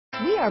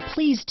We are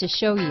pleased to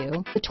show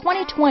you the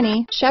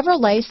 2020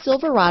 Chevrolet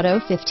Silverado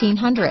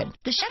 1500.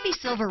 The Chevy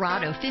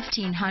Silverado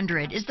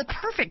 1500 is the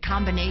perfect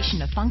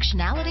combination of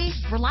functionality,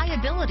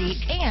 reliability,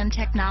 and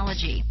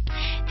technology.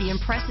 The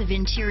impressive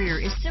interior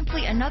is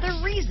simply another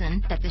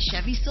reason that the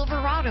Chevy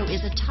Silverado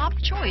is a top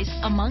choice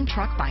among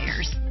truck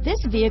buyers.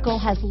 This vehicle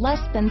has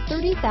less than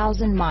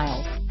 30,000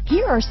 miles.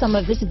 Here are some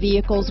of this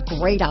vehicle's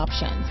great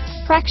options: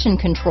 traction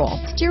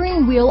control,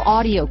 steering wheel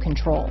audio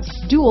controls,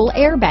 dual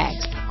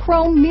airbags,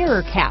 chrome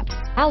mirror caps,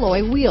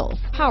 alloy wheels,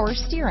 power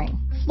steering,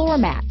 floor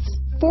mats,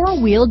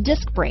 four-wheel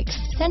disc brakes,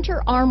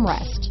 center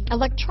armrest,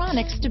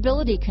 electronic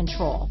stability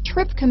control,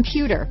 trip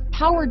computer,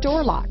 power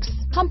door locks,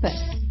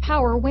 compass,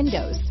 power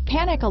windows,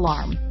 panic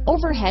alarm,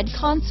 overhead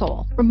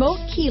console, remote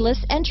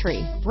keyless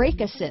entry,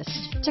 brake assist,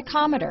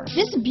 tachometer.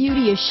 This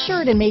beauty is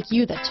sure to make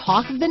you the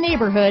talk of the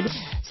neighborhood,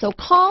 so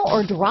call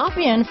or drop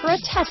in for a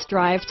test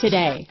drive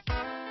today.